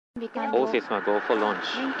All systems go for launch.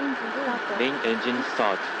 Main engine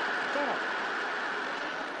start.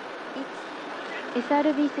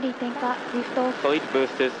 SRB3 点火、リフトオフ。 Solid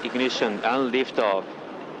boosters ignition and lift off.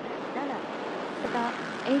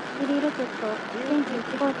 H3 ロケット天気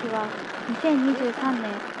1号機は2023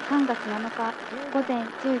年3月7日午前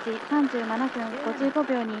10時37分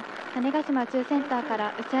55秒に種子島宇宙センターか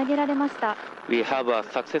ら打ち上げられました。 We have a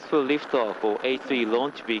successful liftoff for H3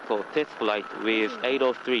 launch vehicle test flight with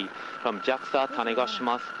 803 from JAXA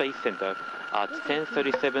Tanegashima Space Center at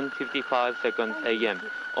 10:37:55 seconds a.m.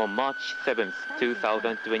 on March 7th,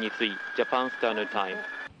 2023, Japan Standard Time.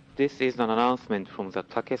 This is an announcement from the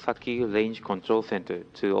Takesaki Range Control Center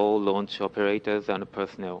to all launch operators and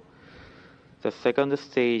personnel. The second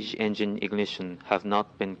stage engine ignition has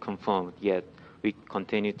not been confirmed yet. We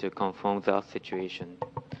continue to confirm the situation.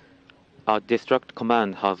 Our destruct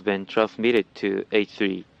command has been transmitted to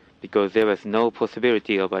H3 because there is no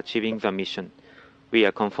possibility of achieving the mission. We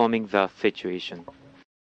are confirming the situation.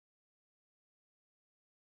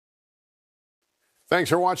 Thanks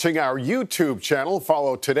for watching our YouTube channel.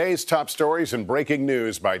 Follow today's top stories and breaking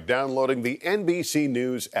news by downloading the NBC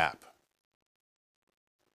News app.